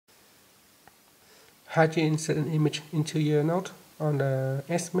How to insert an image into your note on the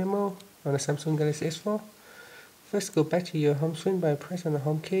S Memo on the Samsung Galaxy S4. First, go back to your home screen by pressing the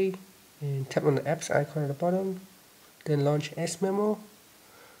home key and tap on the apps icon at the bottom. Then launch S Memo.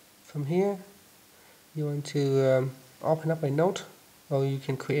 From here, you want to open up a note, or you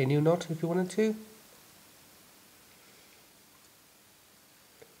can create a new note if you wanted to.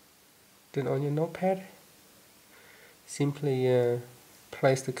 Then on your notepad, simply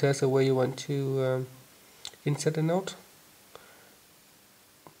place the cursor where you want to insert the note.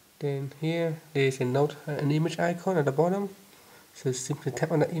 Then here there is an image icon at the bottom, so simply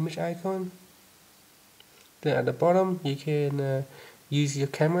tap on the image icon. Then at the bottom you can use your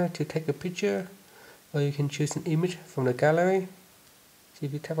camera to take a picture, or you can choose an image from the gallery. So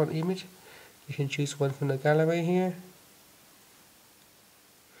if you tap on image, you can choose one from the gallery here.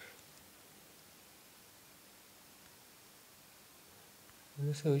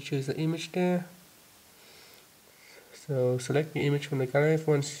 So we choose the image there. So select the image from the gallery.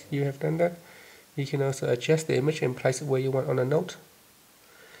 Once you have done that, you can also adjust the image and place it where you want on a note.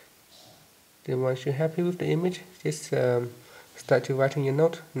 Then once you're happy with the image, just start to writing your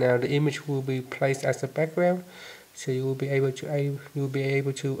note. Now the image will be placed as a background, so you will be able to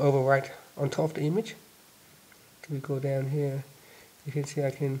overwrite on top of the image. So we go down here, you can see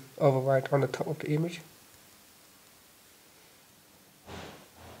I can overwrite on the top of the image.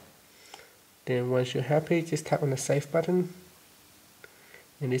 Then once you're happy, just tap on the save button,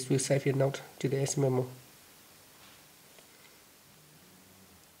 and this will save your note to the S Memo.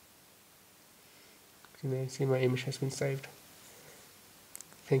 So now you see my image has been saved.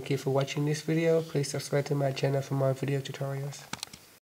 Thank you for watching this video. Please subscribe to my channel for more video tutorials.